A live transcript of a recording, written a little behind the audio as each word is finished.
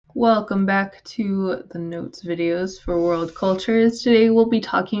Welcome back to the notes videos for world cultures. Today we'll be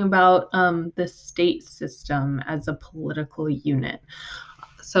talking about the state system as a political unit.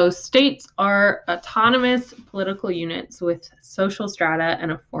 So states are autonomous political units with social strata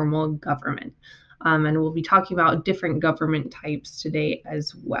and a formal government. And we'll be talking about different government types today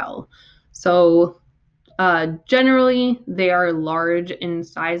as well. So generally, they are large in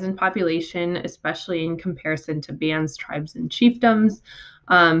size and population, especially in comparison to bands, tribes, and chiefdoms.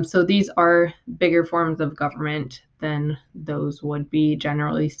 So these are bigger forms of government than those would be,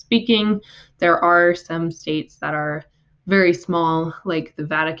 generally speaking. There are some states that are very small, like the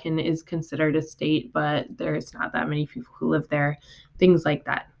Vatican is considered a state, but there's not that many people who live there, things like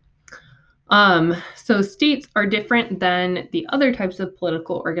that. So states are different than the other types of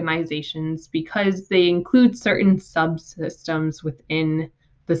political organizations because they include certain subsystems within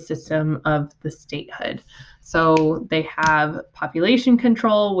the system of the statehood. So they have population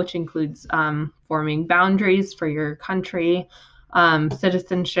control, which includes forming boundaries for your country,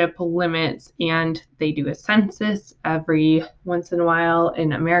 citizenship limits, and they do a census every once in a while.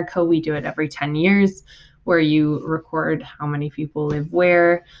 In America, we do it every 10 years, where you record how many people live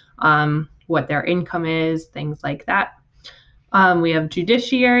where, what their income is, things like that. We have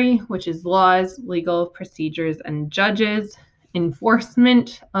judiciary, which is laws, legal procedures, and judges,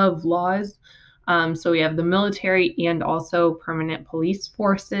 enforcement of laws. So we have the military and also permanent police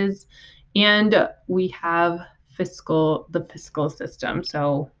forces. And we have the fiscal system.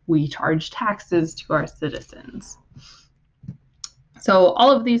 So we charge taxes to our citizens. So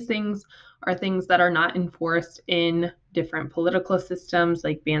all of these things are things that are not enforced in different political systems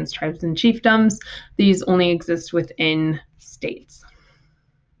like bands, tribes, and chiefdoms. These only exist within states.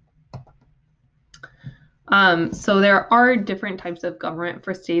 So there are different types of government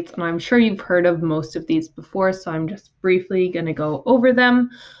for states, and I'm sure you've heard of most of these before, so I'm just briefly going to go over them.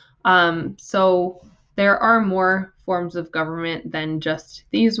 So there are more forms of government than just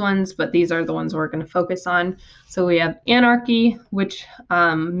these ones, but these are the ones we're going to focus on. So we have anarchy, which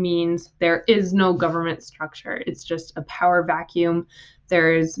means there is no government structure. It's just a power vacuum.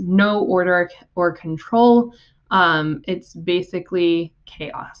 There is no order or control. It's basically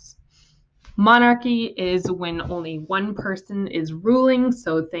chaos. Monarchy is when only one person is ruling,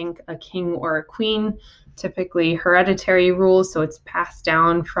 so think a king or a queen, typically hereditary rule, so it's passed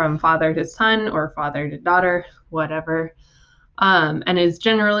down from father to son or father to daughter, whatever, and is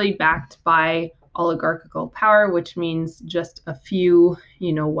generally backed by oligarchical power, which means just a few,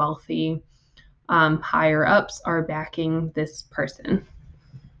 wealthy higher ups are backing this person.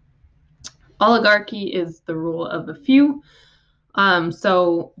 Oligarchy is the rule of a few.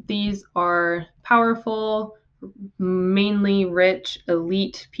 So these are powerful, mainly rich,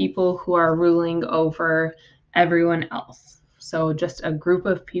 elite people who are ruling over everyone else. So just a group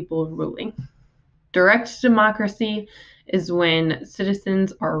of people ruling. Direct democracy is when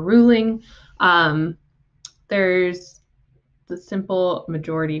citizens are ruling. There's the simple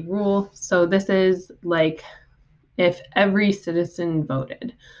majority rule. So this is like if every citizen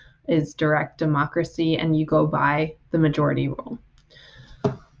voted, is direct democracy, and you go by the majority rule.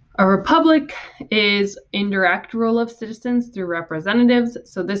 A republic is indirect rule of citizens through representatives.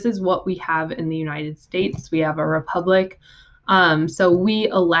 So this is what we have in the United States. We have a republic. So we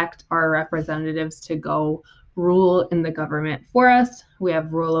elect our representatives to go rule in the government for us. We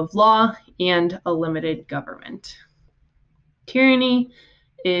have rule of law and a limited government. Tyranny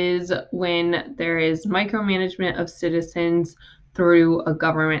is when there is micromanagement of citizens through a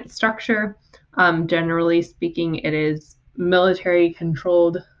government structure. Generally speaking, it is military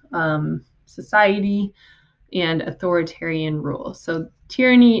controlled society and authoritarian rule. So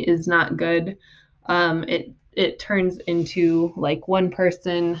tyranny is not good. It turns into like one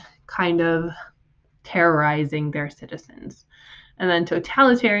person kind of terrorizing their citizens. And then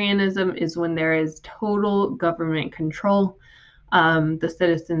totalitarianism is when there is total government control. The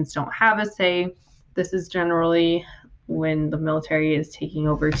citizens don't have a say. This is generally when the military is taking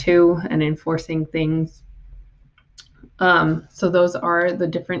over too and enforcing things. So those are the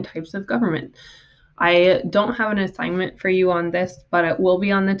different types of government. I don't have an assignment for you on this, but it will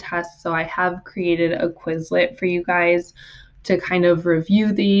be on the test. So I have created a Quizlet for you guys to kind of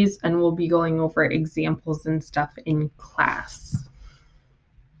review these, and we'll be going over examples and stuff in class.